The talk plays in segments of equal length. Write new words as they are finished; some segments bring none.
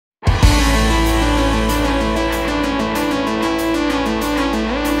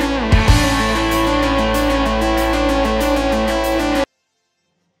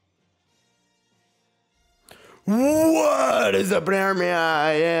What is up, Army?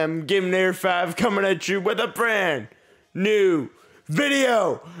 I am Inator 5 coming at you with a brand new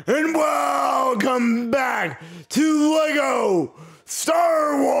video, and welcome back to Lego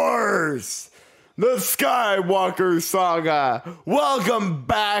Star Wars, the Skywalker Saga. Welcome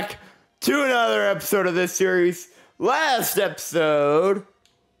back to another episode of this series. Last episode,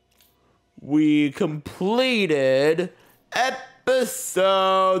 we completed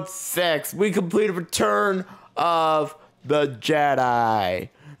episode 6. We completed Return of the Jedi.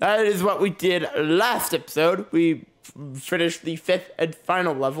 That is what we did last episode. We finished the 5th and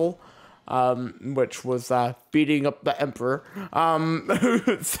final level, which was beating up the Emperor.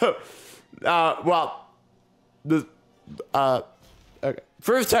 Okay.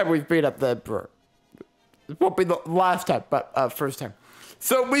 First time we've beat up the Emperor. It won't be the last time, but first time.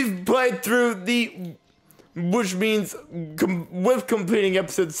 So we've played through which means with completing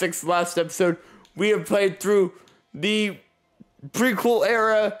episode 6 last episode, we have played through the prequel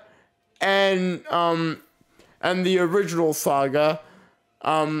era and the original saga,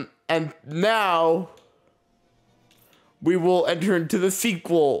 and now we will enter into the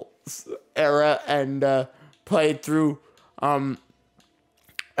sequel era and play through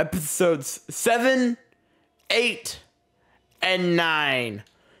episodes 7, 8, and 9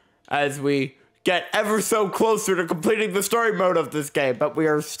 as we get ever so closer to completing the story mode of this game, but we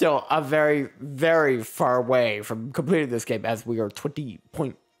are still a very, very far away from completing this game, as we are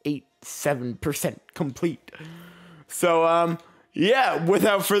 20.87% complete. So, yeah,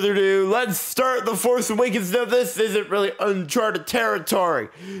 without further ado, let's start The Force Awakens. Now, this isn't really uncharted territory,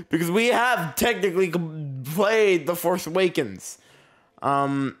 because we have technically played The Force Awakens.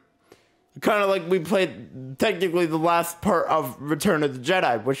 Kind of like we played technically the last part of Return of the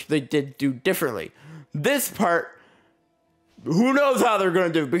Jedi, which they did do differently. This part, who knows how they're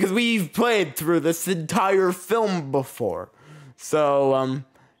going to do, because we've played through this entire film before. So,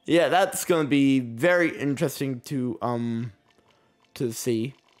 yeah, that's going to be very interesting to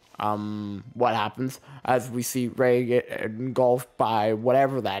see what happens as we see Rey get engulfed by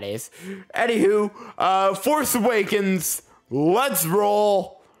whatever that is. Anywho, Force Awakens, let's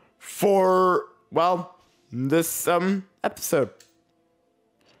roll for, well, this episode.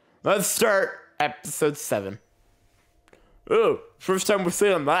 Let's start episode 7. Ooh, first time we're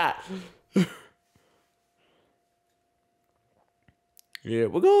seeing that. Here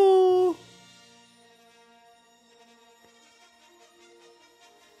we go.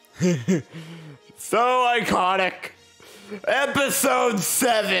 So iconic. Episode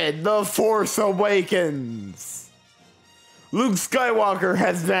 7, The Force Awakens. Luke Skywalker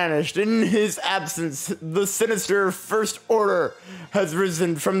has vanished. In his absence, the sinister First Order has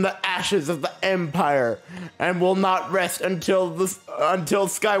risen from the ashes of the Empire and will not rest until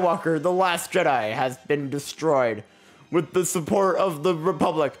Skywalker, the last Jedi, has been destroyed. With the support of the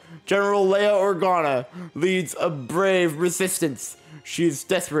Republic, General Leia Organa leads a brave resistance. She is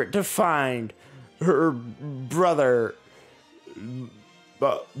desperate to find her brother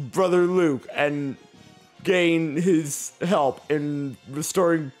Luke and gain his help in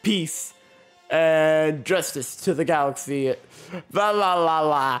restoring peace and justice to the galaxy. La la la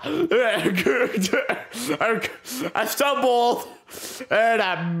la. I stumbled and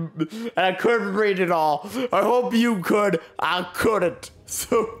I couldn't read it all. I hope you could. I couldn't.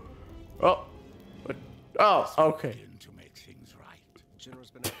 So, okay.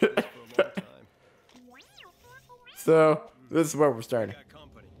 So this is where we're starting.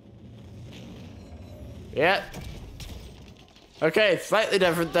 Yeah. Okay, slightly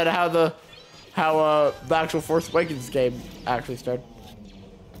different than how the actual Force Awakens game actually started.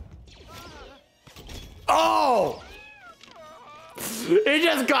 Oh! He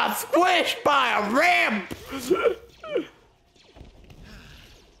just got squished by a ramp! Who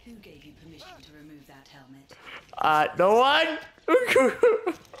gave you permission to remove that helmet? No one?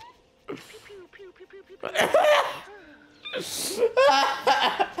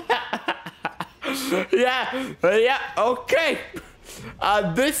 Yeah, okay.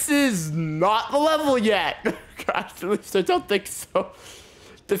 This is not the level yet. At least I don't think so.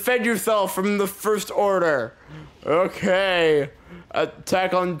 Defend yourself from the First Order. Okay.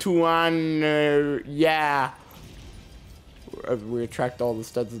 Attack on Tuan, yeah. We attract all the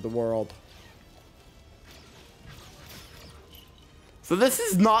studs of the world. So this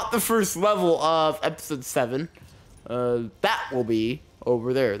is not the first level of episode 7. That will be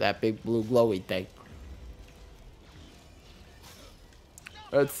over there, that big blue glowy thing.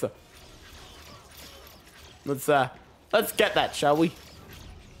 Let's get that, shall we?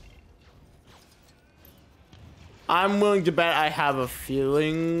 I'm willing to bet I have a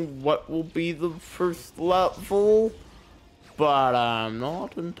feeling what will be the first level. but I'm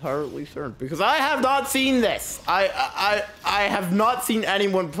not entirely certain because I have not seen this. I have not seen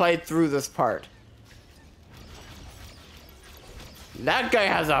anyone play through this part. That guy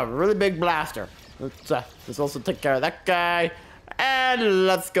has a really big blaster. Let's also take care of that guy. And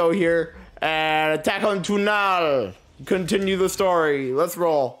let's go here and attack on Tunal. Continue the story. Let's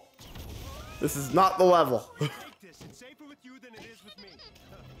roll. This is not the level.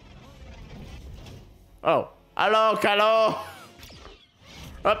 Oh, hello, hello.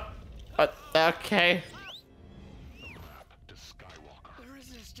 Up, okay. To Skywalker. The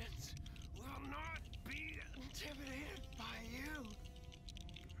resistance will not be intimidated by you.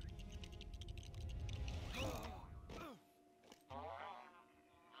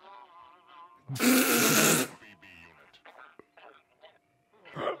 BB unit.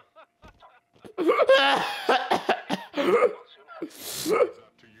 It's up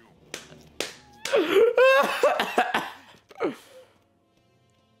to you.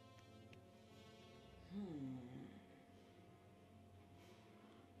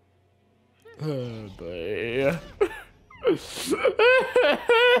 Oh boy.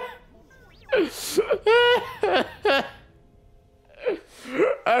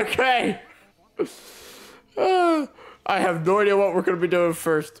 Okay. I have no idea what we're going to be doing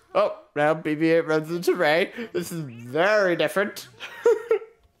first. Oh, now BB-8 runs into Ray. This is very different.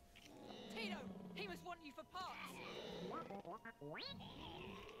 Tino, he must want you for parts.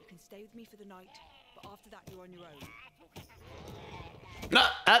 You can stay with me for the night, but after that you're on your own. No,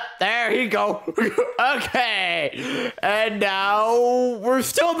 there you go. Okay. And now we're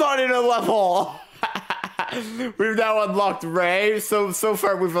still not in a level. We've now unlocked Ray. So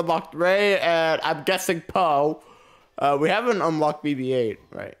far we've unlocked Ray and I'm guessing Poe. We haven't unlocked BB-8,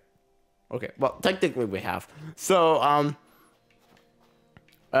 right? Okay, well, technically we have. So,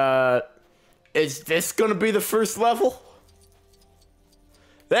 is this gonna be the first level?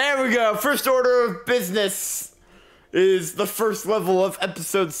 There we go. First order of business is the first level of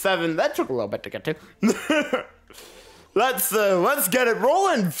episode 7. That took a little bit to get to. Let's get it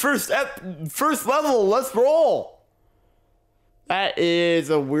rolling. First level. Let's roll. That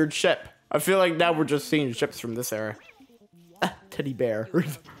is a weird ship. I feel like now we're just seeing ships from this era. Teddy bear.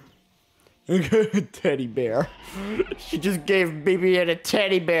 Teddy bear. She just gave BB-8 a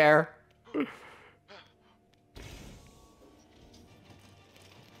teddy bear.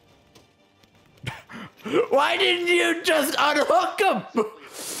 Why didn't you just unhook him? I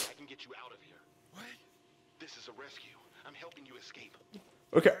can get you out of here. What? This is a rescue. I'm helping you escape.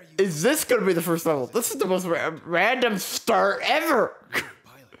 Okay, is this gonna be the first level? This is the most random start ever.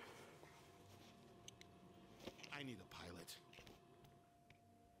 Pilot. I need a pilot.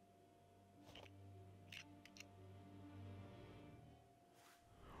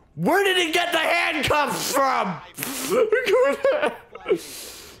 Where did he get the handcuffs from? Good.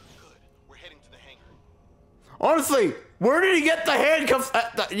 We're heading to the hangar. Honestly, where did he get the handcuffs?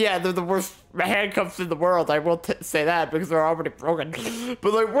 Yeah, they're the worst handcuffs in the world. I will say that because they're already broken.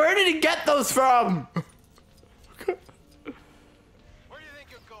 But like, where did he get those from? Where do you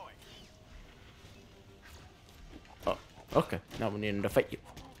think you're going? Oh, okay. Now we need him to fight you.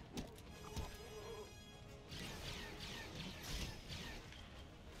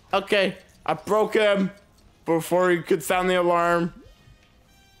 Okay, I broke him before he could sound the alarm.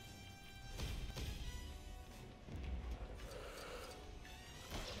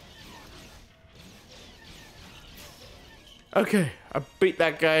 Okay, I beat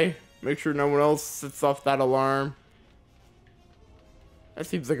that guy. Make sure no one else sets off that alarm. That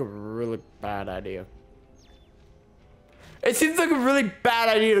seems like a really bad idea. It seems like a really bad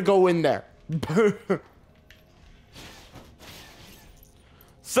idea to go in there.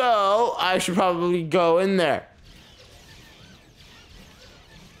 So, I should probably go in there.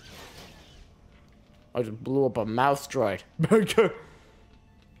 I just blew up a mouse droid.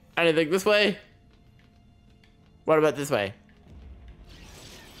 Anything this way? What about this way?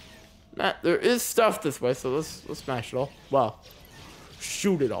 Nah, there is stuff this way, so let's smash it all. Well,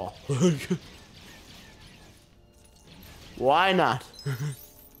 shoot it all. Why not?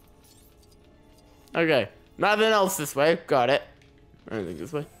 Okay, nothing else this way. Got it. Anything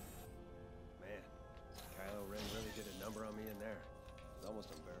this way? Man, Kylo Ren really did a number on me in there. It's almost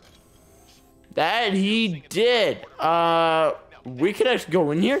embarrassing. That he did. We could actually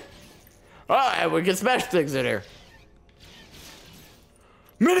go in here. Oh, and we can smash things in here.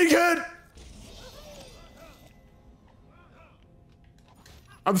 Minigun!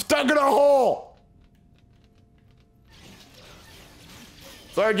 I'm stuck in a hole.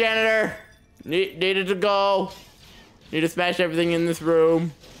 Sorry, janitor. Needed to go. Need to smash everything in this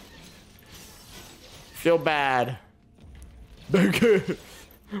room. Feel bad. You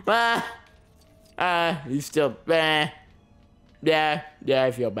still, yeah,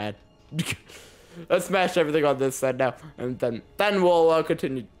 I feel bad. Let's smash everything on this side now, and then we'll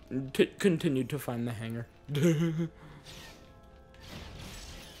continue to find the hangar.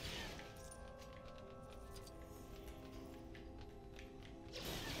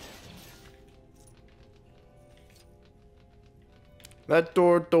 That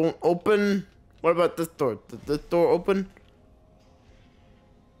door don't open. What about this door? Does this door open?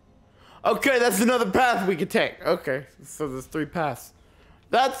 Okay, that's another path we could take. Okay, so there's 3 paths.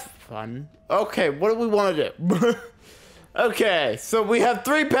 That's fun. Okay, what do we want to do? Okay, so we have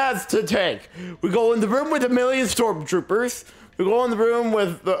 3 paths to take. We go in the room with 1,000,000 stormtroopers. We go in the room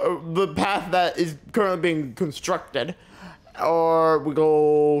with the path that is currently being constructed. Or we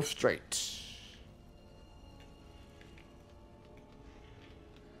go straight.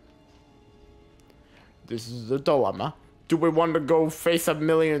 This is the dilemma. Do we want to go face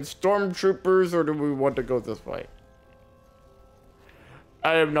 1,000,000 stormtroopers, or do we want to go this way?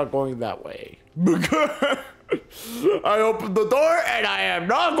 I am not going that way. I opened the door, and I am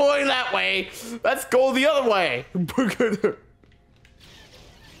not going that way. Let's go the other way.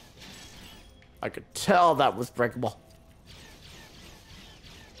 I could tell that was breakable.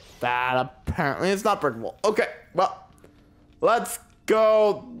 That apparently is not breakable. Okay, well, let's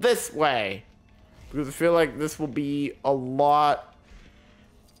go this way. Because I feel like this will be a lot.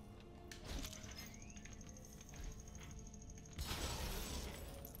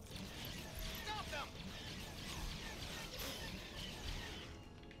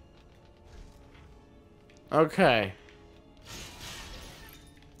 Okay.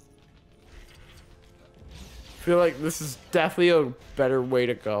 I feel like this is definitely a better way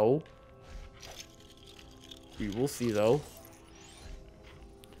to go. We will see though.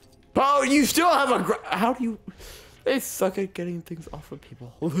 Oh, you still have a how do you... They suck at getting things off of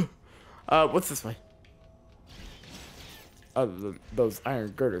people. What's this way? Oh, those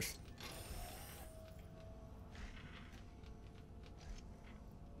iron girders.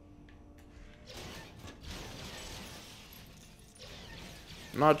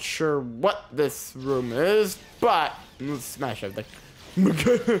 Not sure what this room is, but let's smash everything.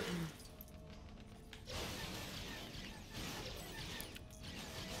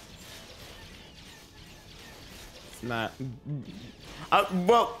 Not.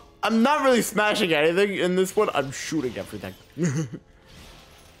 Well, I'm not really smashing anything in this one. I'm shooting everything.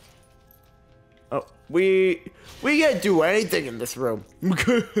 Oh, we can't do anything in this room.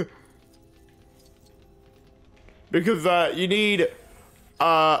 Because you need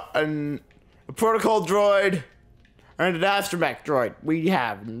a protocol droid and an astromech droid. We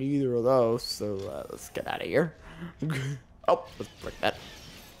have neither of those, so let's get out of here. Oh, let's break that.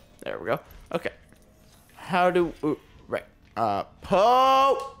 There we go. Okay. How do... right.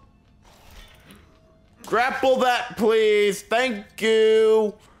 Poe! Grapple that, please. Thank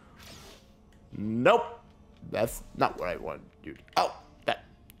you. Nope. That's not what I wanted to do. Oh, that.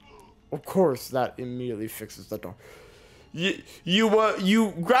 Of course, that immediately fixes the door.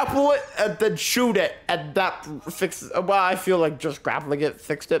 You grapple it and then shoot it, and that fixes... Well, I feel like just grappling it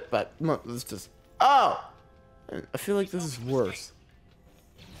fixed it, but it's just... Oh! I feel like this is worse.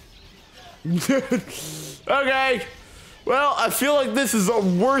 Okay, well, I feel like this is the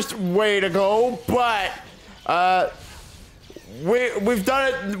worst way to go, but we've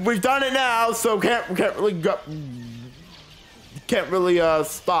done it now, so can't really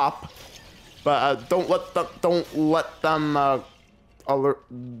stop. But don't let them alert,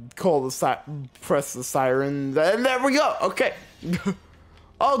 press the siren, and there we go. Okay,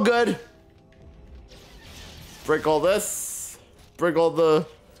 all good. Break all this. Break all the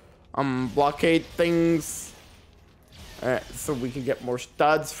blockade things, so we can get more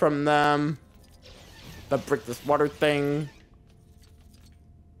studs from them. Then break this water thing.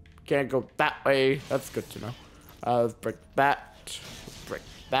 Can't go that way. That's good to know. Let's break that. Let's break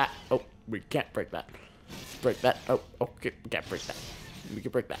that. Oh, we can't break that. Let's break that. Oh, okay, we can't break that. We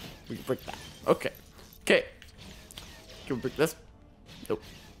can break that. We can break that. Okay. Okay. Can we break this? Nope.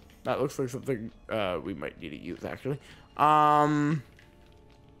 That looks like something we might need to use actually.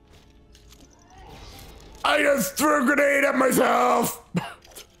 I just threw a grenade at myself!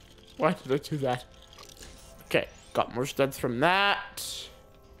 Why did I do that? Okay, got more studs from that.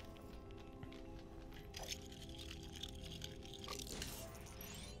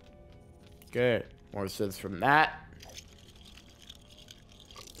 Good. More studs from that.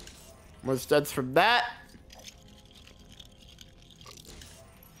 More studs from that.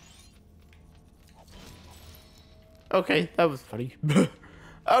 Okay, that was funny.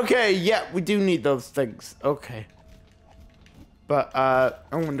 Okay, yeah, we do need those things. Okay. But I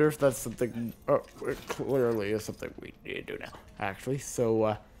wonder if that's something. Oh, it clearly is something we need to do now. Actually,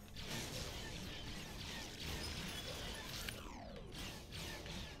 so.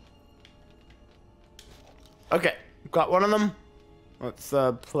 Okay, got one of them. Let's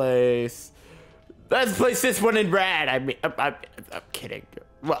place. Let's place this one in red. I mean, I'm kidding.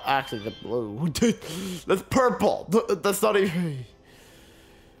 Well, actually, the blue. That's purple. That's not even.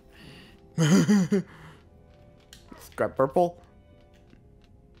 Let's grab purple.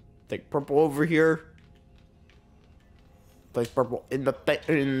 Take purple over here. Place purple in the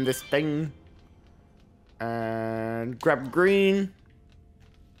in this thing. And grab green.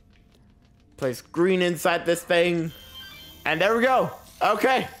 Place green inside this thing. And there we go.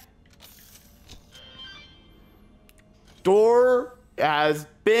 Okay. Door has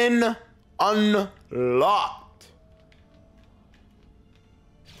been unlocked.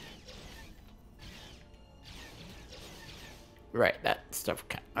 Right, that stuff.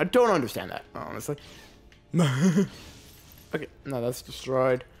 I don't understand that, honestly. Okay, no, that's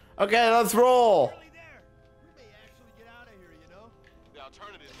destroyed. Okay, let's roll. Nearly there. We may actually get out of here, you know? The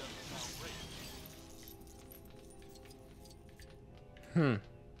alternative doesn't sound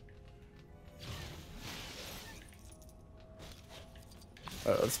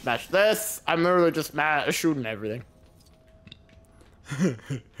great. Let's smash this. I'm literally just shooting everything.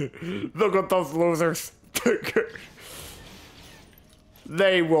 Look at those losers.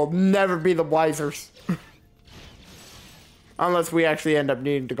 They will never be the wisers. Unless we actually end up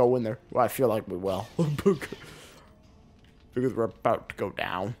needing to go in there. Well, I feel like we will. Because we're about to go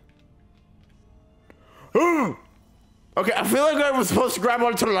down. Okay, I feel like I was supposed to grab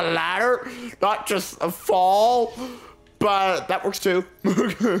onto the ladder, not just a fall. But that works too.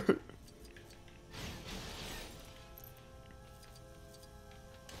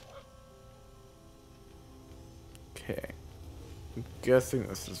 Okay. I'm guessing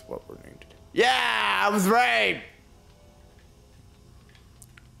this is what we're going to do. Yeah, I was right.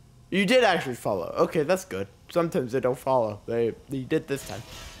 You did actually follow. Okay, that's good. Sometimes they don't follow. They did this time.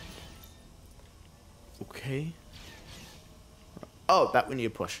 Okay. Oh, that we need to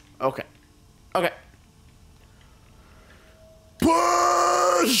push. Okay. Okay.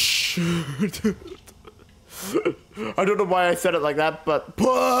 Push! I don't know why I said it like that, but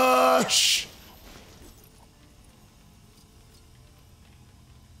push!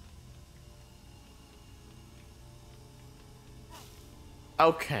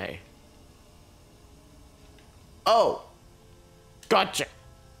 Okay. Oh. Gotcha.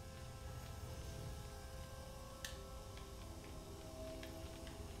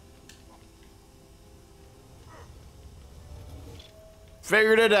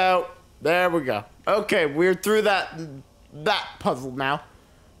 Figured it out. There we go. Okay, we're through that puzzle now.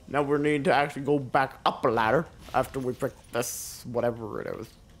 Now we need to actually go back up a ladder after we pick this whatever it is.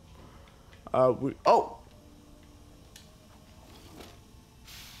 Oh.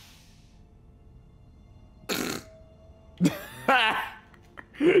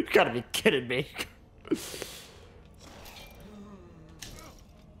 You gotta be kidding me.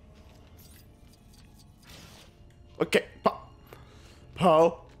 Okay,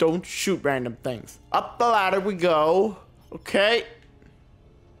 Poe, don't shoot random things. Up the ladder we go. Okay.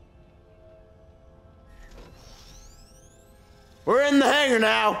 We're in the hangar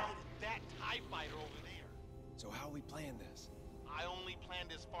now. That TIE fighter over there. So how are we playing this? I only planned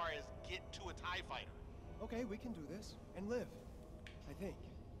as far as get to a TIE fighter. Okay, we can do this and live. I think.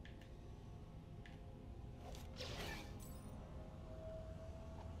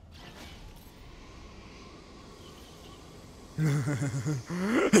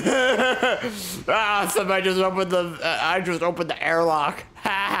 Somebody just opened the. I just opened the airlock.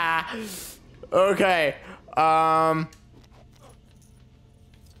 Okay.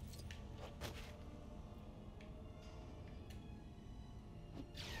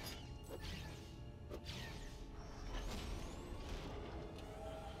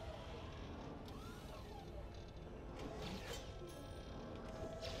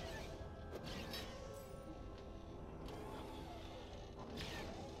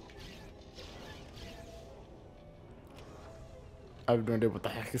 I have no idea what the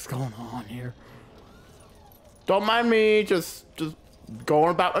heck is going on here. Don't mind me, just going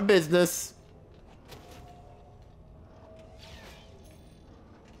about my business.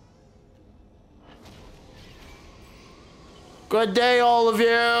 Good day, all of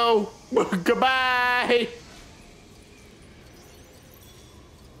you. Goodbye.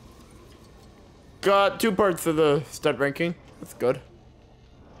 Got 2 parts of the stud ranking. That's good.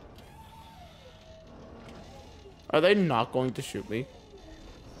 Are they not going to shoot me?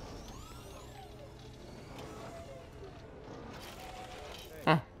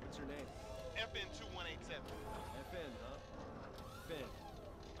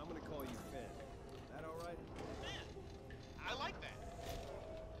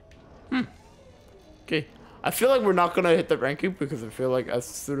 I feel like we're not gonna hit the ranking because I feel like as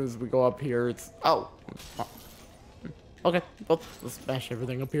soon as we go up here, it's okay. Well, let's smash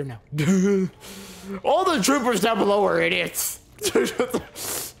everything up here now. All the troopers down below are idiots.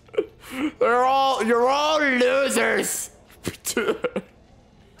 You're all losers.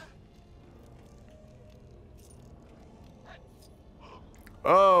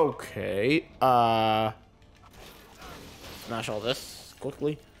 Okay. Smash all this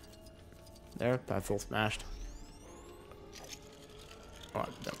quickly. There, that's all smashed. Oh,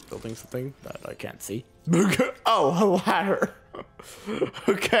 I'm building something that I can't see. Oh, a ladder.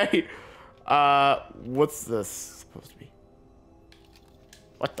 Okay. What's this supposed to be?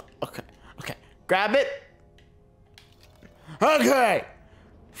 What the? Okay. Okay. Grab it. Okay.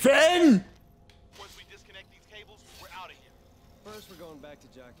 Finn. Once we disconnect these cables, we're out of here. First, we're going back to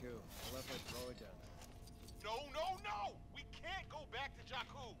Jakku. I left my droid down there. No! We can't go back to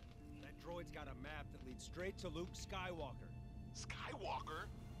Jakku. That droid's got a map that leads straight to Luke Skywalker. Skywalker?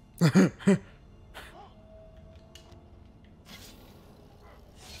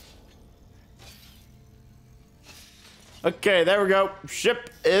 Okay, there we go. Ship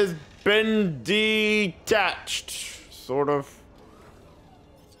has been detached. Sort of.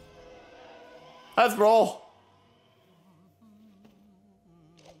 Let's roll.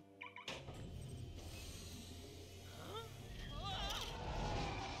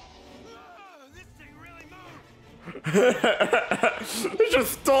 This thing really moved. It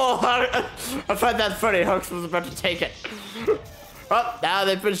just stole. I find that funny. Hux was about to take it. Oh, now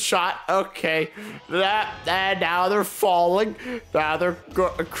they've been shot. Okay. And now they're falling. Now they're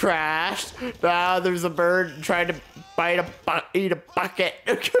crashed. Now there's a bird trying to eat a bucket.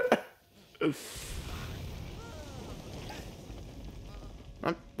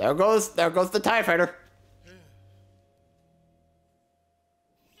 Oh, there goes the TIE fighter.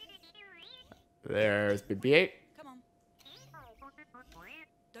 There's BB-8. Come on.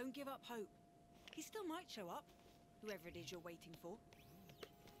 Don't give up hope. He still might show up. Whoever it is you're waiting for.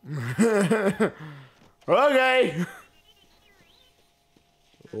 Okay.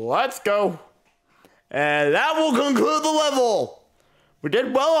 Let's go. And that will conclude the level. We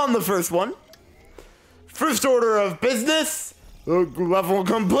did well on the first one. First order of business. Level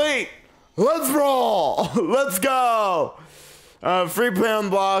complete. Let's roll. Let's go. Free play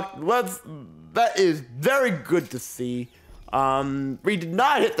unblocked. That is very good to see. We did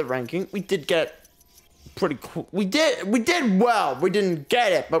not hit the ranking. We did get pretty cool. We did well. We didn't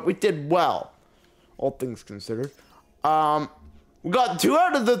get it, but we did well. All things considered. We got 2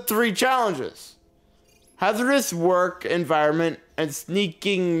 out of the 3 challenges. Hazardous work environment and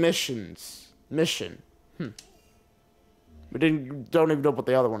sneaking missions. We don't even know what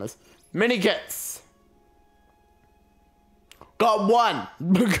the other one is. Mini kits. Got 1.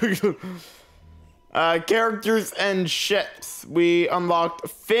 Characters and ships. We unlocked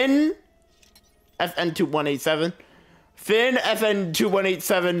Finn, FN2187. Finn,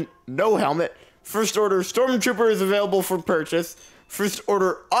 FN2187, no helmet. First Order Stormtrooper is available for purchase. First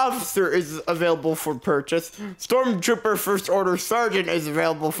Order Officer is available for purchase. Stormtrooper First Order Sergeant is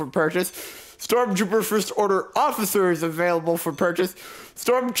available for purchase. Stormtrooper First Order Officer is available for purchase.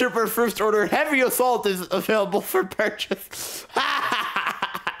 Stormtrooper First Order Heavy Assault is available for purchase.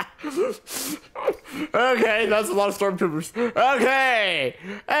 Okay, that's a lot of Stormtroopers. Okay,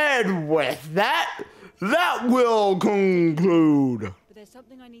 and with that will conclude. But there's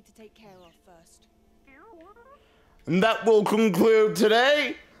something I need to take care of first. And that will conclude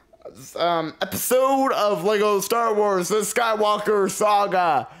today. Episode of Lego Star Wars: The Skywalker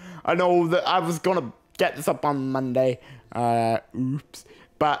Saga. I know that I was gonna get this up on Monday. Oops.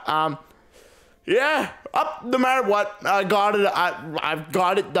 But yeah, no matter what, I got it. I've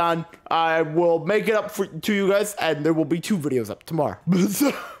got it done. I will make it up to you guys, and there will be 2 videos up tomorrow.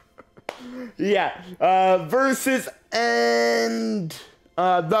 Yeah, versus and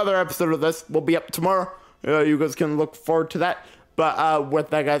another episode of this will be up tomorrow. You guys can look forward to that. But with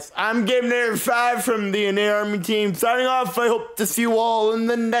that, guys, I'm GameNator5 from the Inator Army team signing off. I hope to see you all in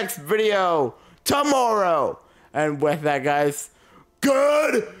the next video tomorrow. And with that, guys,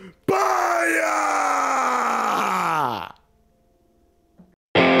 goodbye.